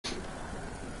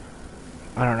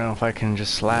I don't know if I can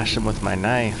just slash him with my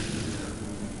knife.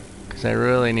 Because I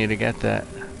really need to get that.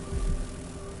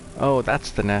 Oh,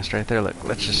 that's the nest right there. Look,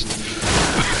 let's just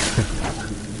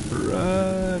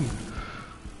run.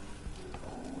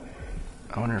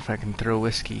 I wonder if I can throw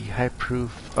whiskey. High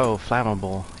proof. Oh,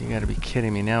 flammable. You gotta be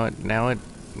kidding me. Now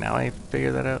I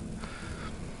figure that out.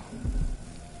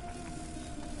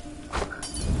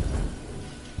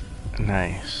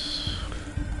 Nice.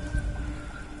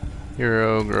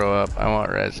 Hero, grow up. I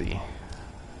want Resi.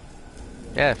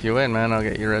 Yeah, if you win, man, I'll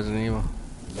get you Resident Evil.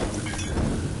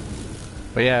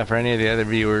 But yeah, for any of the other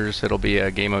viewers, it'll be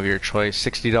a game of your choice.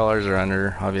 $60 or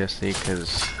under, obviously,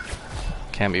 because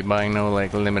can't be buying no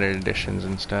like limited editions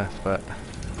and stuff. But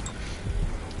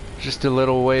just a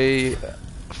little way,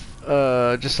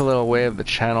 just a little way of the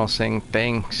channel saying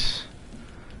thanks,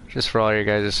 just for all your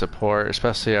guys' support,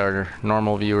 especially our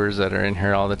normal viewers that are in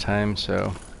here all the time.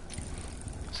 So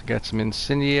got some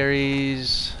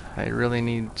incendiaries. I really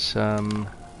need some.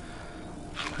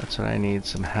 That's what I need,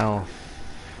 some health.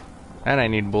 And I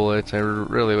need bullets. I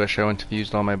really wish I wouldn't have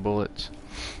used all my bullets.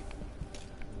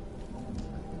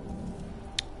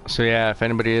 So yeah, if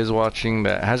anybody is watching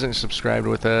that hasn't subscribed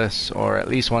with us, or at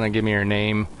least want to give me your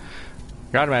name,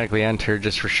 you're automatically entered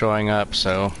just for showing up.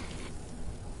 So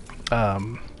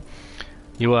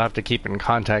you will have to keep in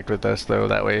contact with us though.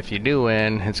 That way if you do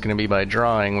win, it's going to be by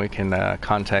drawing. We can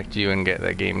contact you and get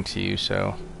that game to you.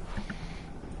 So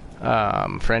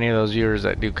for any of those viewers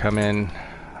that do come in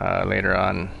later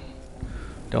on,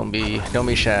 don't be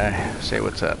shy. Say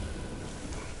what's up.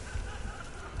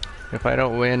 If I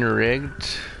don't win, rigged.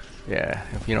 Yeah,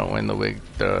 if you don't win the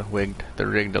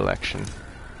rigged election.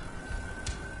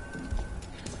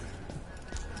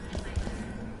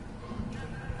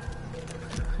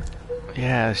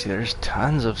 Yeah, see, there's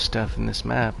tons of stuff in this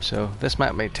map. So this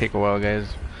map may take a while, guys.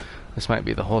 This might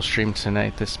be the whole stream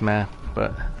tonight. This map,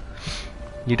 but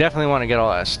you definitely want to get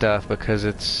all that stuff because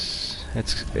it's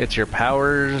your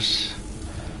powers.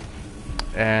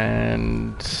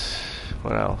 And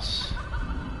what else?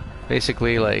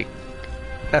 Basically, like,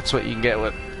 that's what you get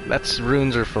with. That's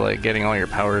runes are for like getting all your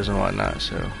powers and whatnot.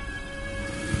 So.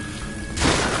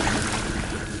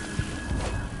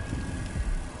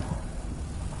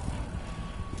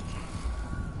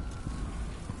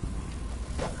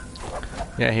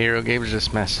 Yeah, Hero Gabe's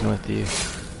just messing with you.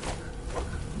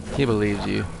 He believes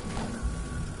you.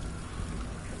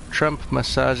 Trump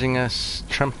messaging us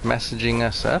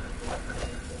up?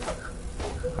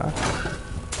 Huh?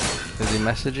 Is he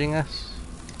messaging us?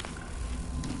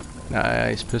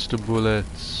 Nice pistol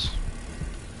bullets.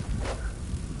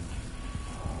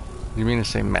 You mean to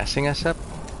say messing us up?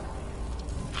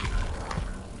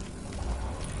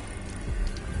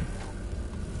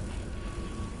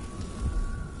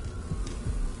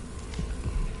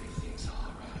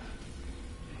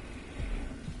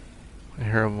 I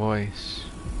hear a voice.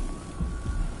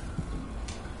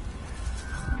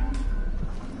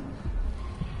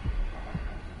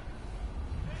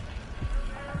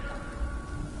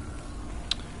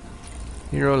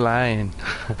 Hero lying.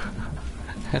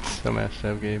 That's so messed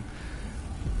up, Gabe.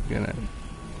 Gonna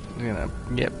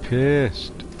get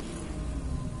pissed.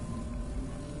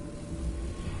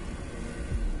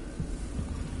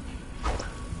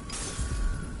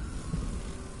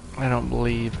 I don't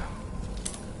believe.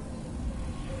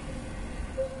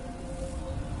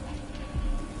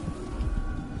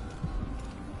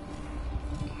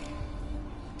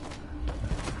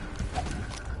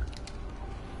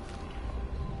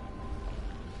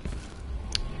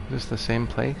 Is this the same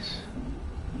place?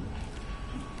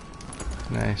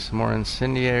 Nice, some more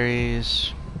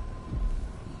incendiaries.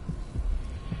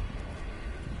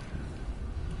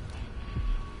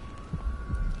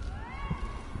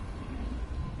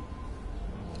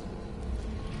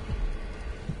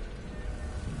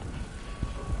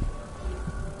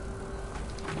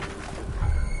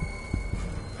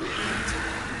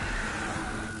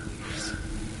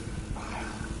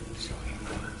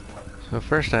 So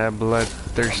first I have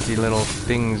bloodthirsty little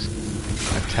things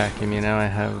attacking me. Now I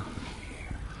have...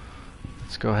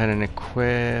 Let's go ahead and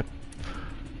equip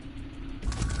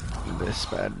this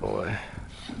bad boy.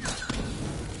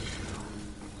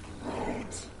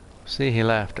 See, he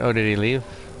left. Oh, did he leave?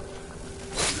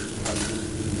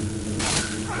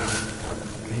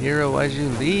 Hero, why'd you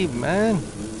leave, man?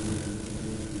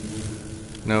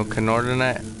 No Kanor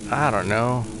tonight? I don't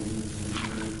know.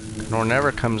 Kanor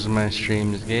never comes to my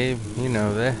streams, Gabe. You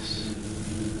know this.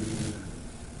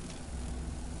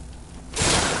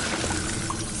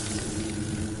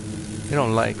 You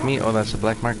don't like me? Oh, that's a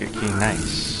black market key.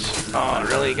 Nice. Oh,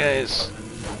 really, guys?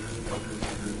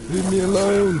 Leave me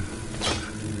alone.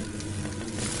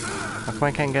 How come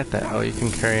I can't get that? Oh, you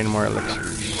can carry in more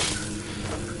elixirs.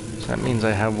 So that means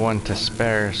I have one to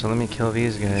spare. So let me kill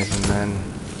these guys and then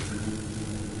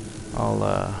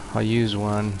I'll use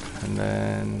one and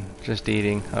then just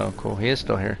eating. Oh, cool. He is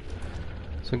still here.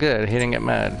 So good. He didn't get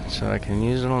mad. So I can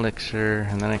use an elixir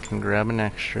and then I can grab an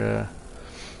extra.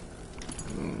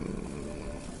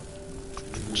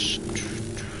 Is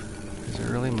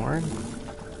there really more?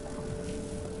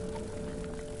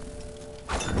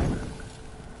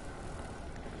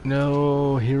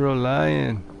 No, hero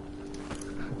lion.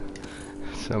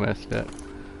 So messed up.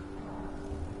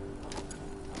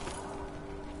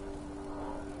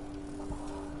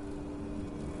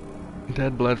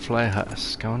 Dead bloodfly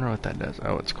husk. I wonder what that does.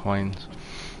 Oh, it's coins.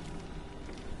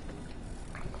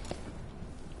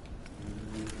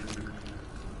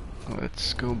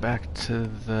 Let's go back to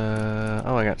the...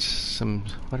 Oh, I got some...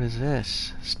 What is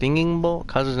this? Stinging bolt?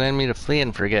 Causes an enemy to flee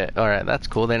and forget. Alright, that's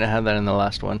cool. They didn't have that in the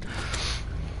last one.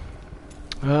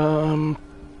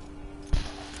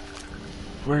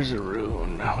 Where's the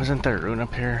rune? Wasn't there a rune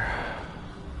up here?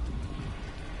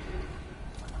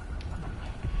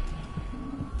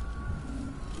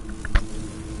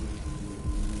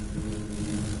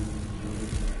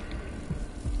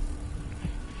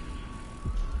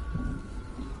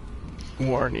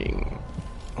 Warning.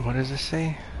 What does this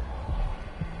say?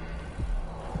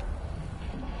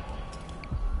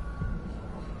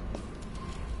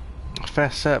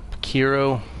 Fess up,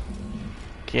 Kiro.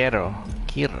 Kiro.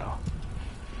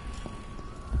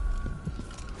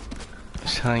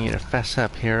 He's telling you to fess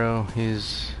up, hero.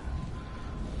 He's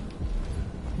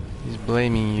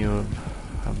blaming you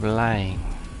of lying.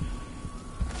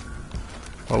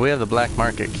 Well, we have the black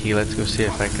market key. Let's go see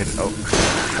if I can... Oh,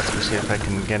 let's go see if I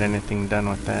can get anything done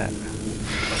with that.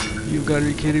 You gotta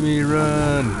be kidding me,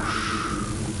 run!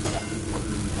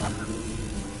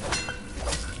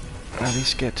 At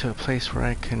least get to a place where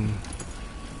I can...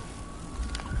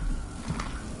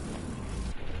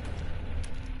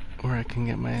 Where I can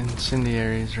get my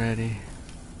incendiaries ready.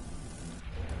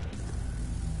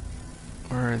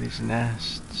 Where are these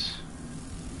nests?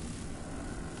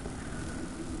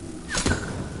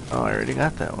 Oh, I already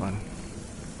got that one.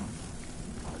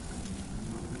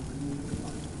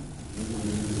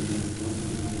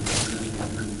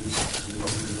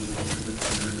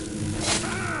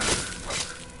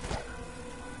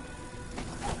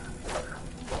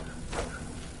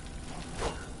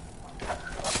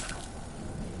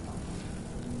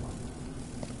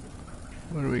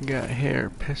 What do we got here?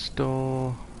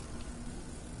 Pistol.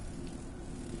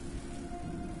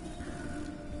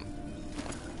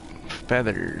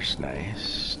 Feathers,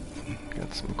 nice.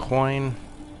 Got some coin.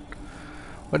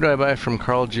 What do I buy from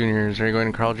Carl Jr.'s? Are you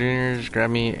going to Carl Jr.'s? Grab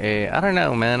me a... I don't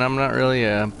know, man. I'm not really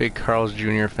a big Carl's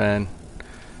Jr. fan.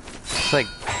 It's like...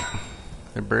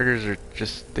 Their burgers are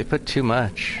just... They put too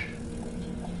much.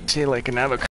 Say like an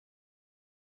avocado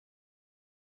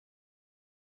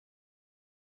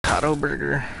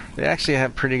burger. They actually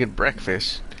have pretty good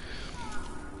breakfast.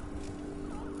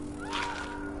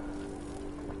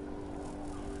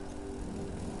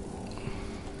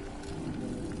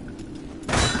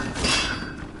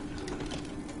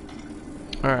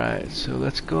 Alright, so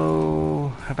let's go...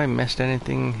 Have I missed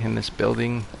anything in this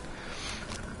building?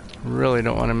 Really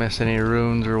don't want to miss any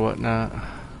runes or whatnot.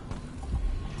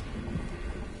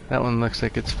 That one looks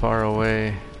like it's far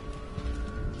away.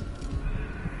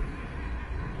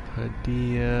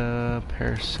 Padilla,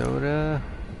 Parasoda.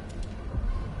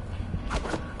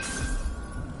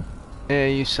 Yeah,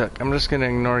 you suck. I'm just gonna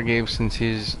ignore Gabe since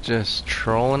he's just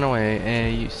trolling away.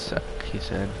 Hey, you suck, he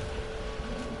said.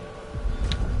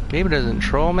 Gabe doesn't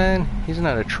troll, man. He's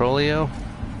not a trollio.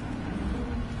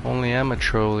 Only I'm a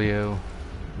trollio.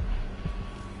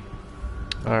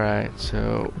 Alright,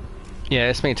 so... Yeah,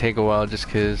 this may take a while just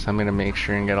because I'm gonna make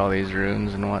sure and get all these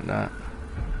runes and whatnot.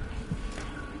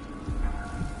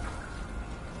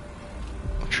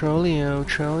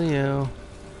 Trollio.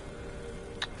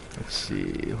 Let's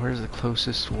see, where's the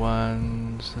closest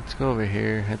ones? Let's go over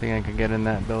here. I think I could get in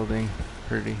that building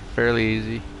fairly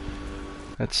easy.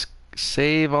 Let's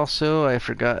save also. I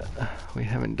forgot we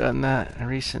haven't done that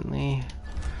recently.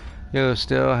 Yo,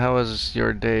 still, how was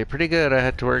your day? Pretty good. I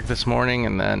had to work this morning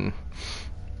and then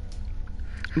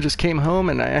just came home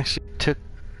and I actually took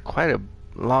quite a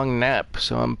long nap,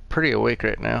 so I'm pretty awake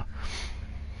right now.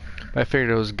 I figured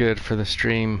it was good for the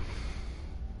stream.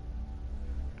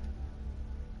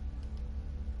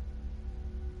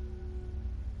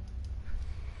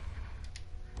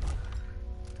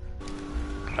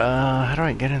 How do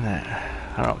I get in that?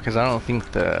 I don't, because I don't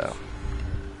think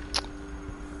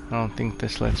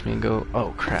this lets me go.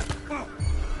 Oh crap!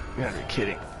 You gotta be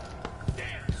kidding.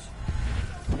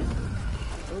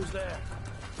 Who's there?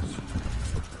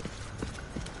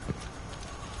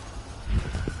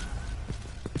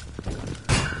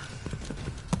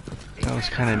 That was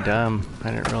kind of dumb.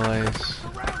 I didn't realize.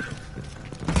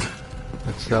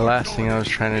 That's the last thing I was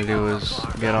trying to do was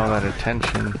get all that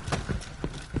attention.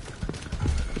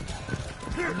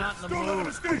 You're not in the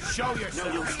mood. Show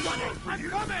yourself. I'm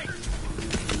coming.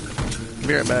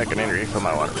 Be right back. I need to refill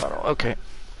my water bottle. Okay.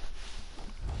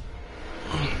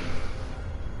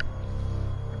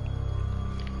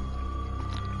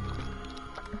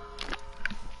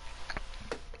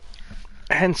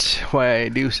 Hence why I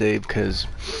do save, because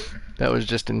that was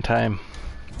just in time.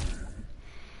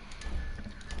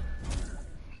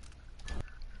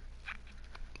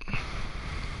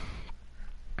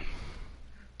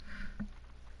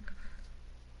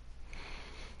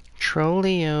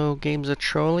 Trollio, game's a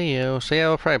Trollio. So yeah,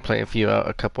 I'll probably play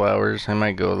a couple hours. I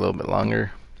might go a little bit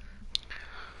longer.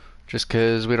 Just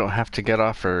because we don't have to get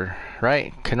off or...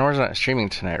 Right, Kanor's not streaming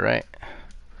tonight, right?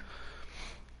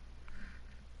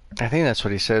 I think that's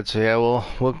what he said. So yeah,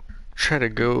 we'll try to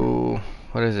go.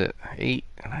 What is it? 8,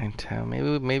 9, 10.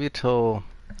 Maybe till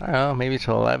I don't know. Maybe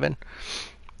till 11.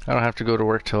 I don't have to go to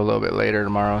work till a little bit later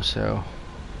tomorrow, so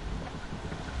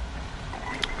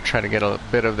try to get a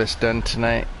bit of this done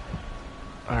tonight.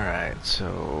 All right. So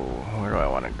where do I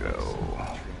want to go?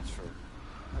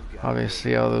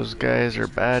 Obviously, all those guys are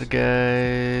bad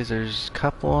guys. There's a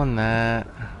couple in that.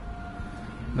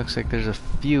 Looks like there's a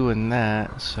few in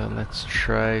that, so let's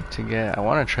try to get... I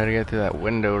want to try to get through that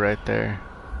window right there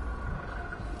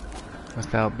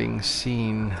without being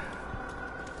seen.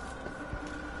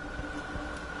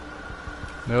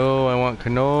 No, I want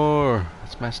Kanor.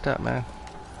 That's messed up, man.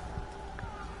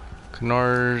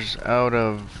 Kanor's out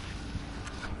of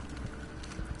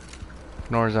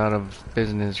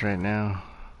business right now.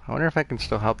 I wonder if I can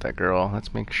still help that girl.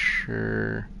 Let's make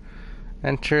sure...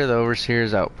 Enter the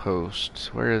Overseer's Outpost.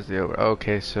 Where is the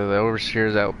okay, so the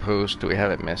Overseer's Outpost, we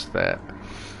haven't missed that.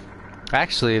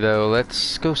 Actually, though,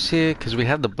 let's go see it, because we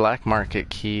have the black market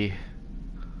key.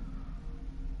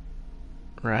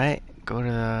 Right? Go to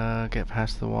the... Get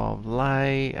past the wall of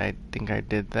light. I think I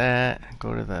did that.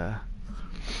 Go to the...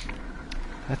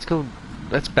 Let's go...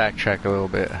 Let's backtrack a little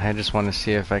bit. I just want to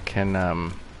see if I can, I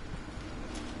want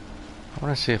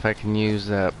to see if I can use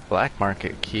that black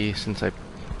market key since I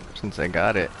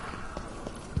got it.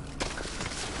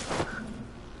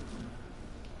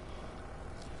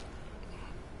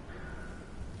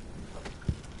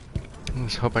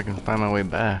 Let's hope I can find my way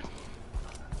back.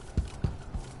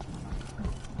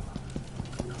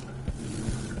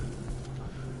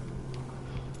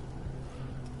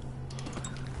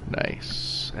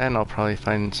 Nice. And I'll probably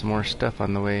find some more stuff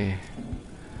on the way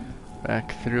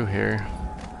back through here.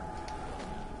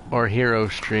 Or hero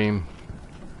stream.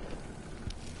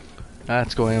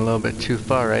 That's going a little bit too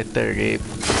far right there, Gabe.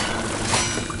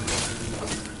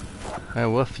 I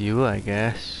woof you, I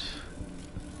guess.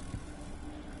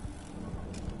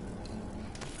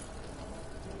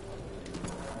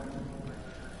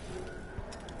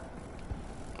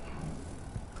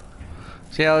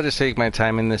 So yeah, I'll just take my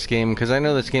time in this game, because I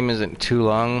know this game isn't too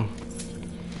long.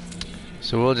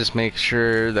 So we'll just make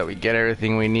sure that we get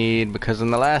everything we need, because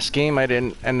in the last game I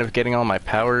didn't end up getting all my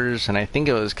powers, and I think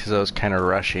it was because I was kind of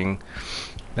rushing.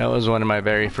 That was one of my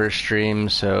very first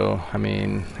streams, so I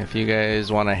mean, if you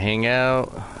guys want to hang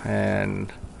out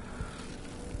and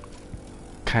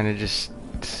kind of just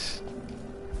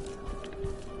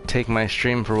take my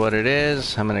stream for what it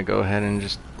is, I'm gonna go ahead and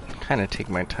just kind of take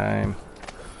my time.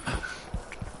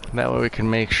 That way we can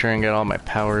make sure and get all my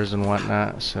powers and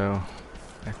whatnot. So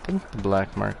I think the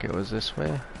black market was this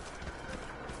way.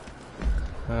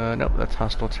 Nope, that's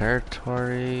hostile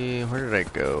territory. Where did I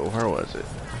go? Where was it?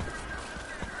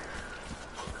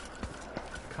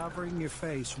 Covering your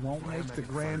face won't make the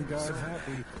Grand Guard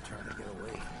happy. People trying to get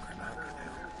away from Kanor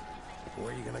now.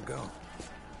 Where are you gonna go?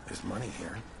 There's money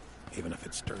here, even if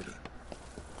it's dirty.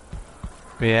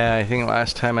 Yeah, I think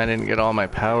last time I didn't get all my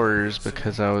powers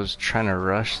because I was trying to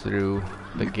rush through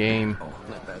the game.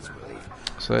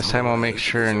 So this time I'll make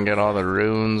sure and get all the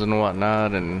runes and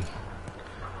whatnot, and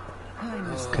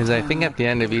because I think at the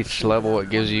end of each level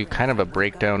it gives you kind of a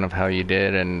breakdown of how you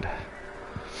did, and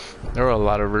there were a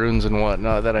lot of runes and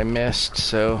whatnot that I missed,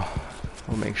 so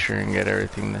we'll make sure and get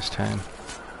everything this time.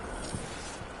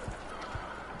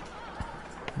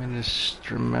 Let me just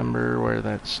remember where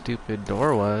that stupid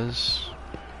door was.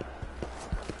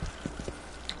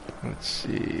 Let's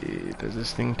see, does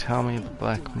this thing tell me the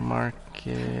black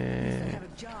market?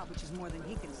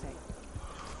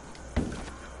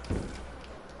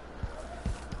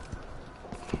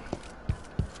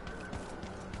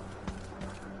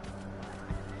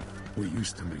 We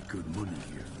used to make good money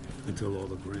here, until all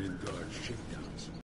the Grand Guard shakedowns.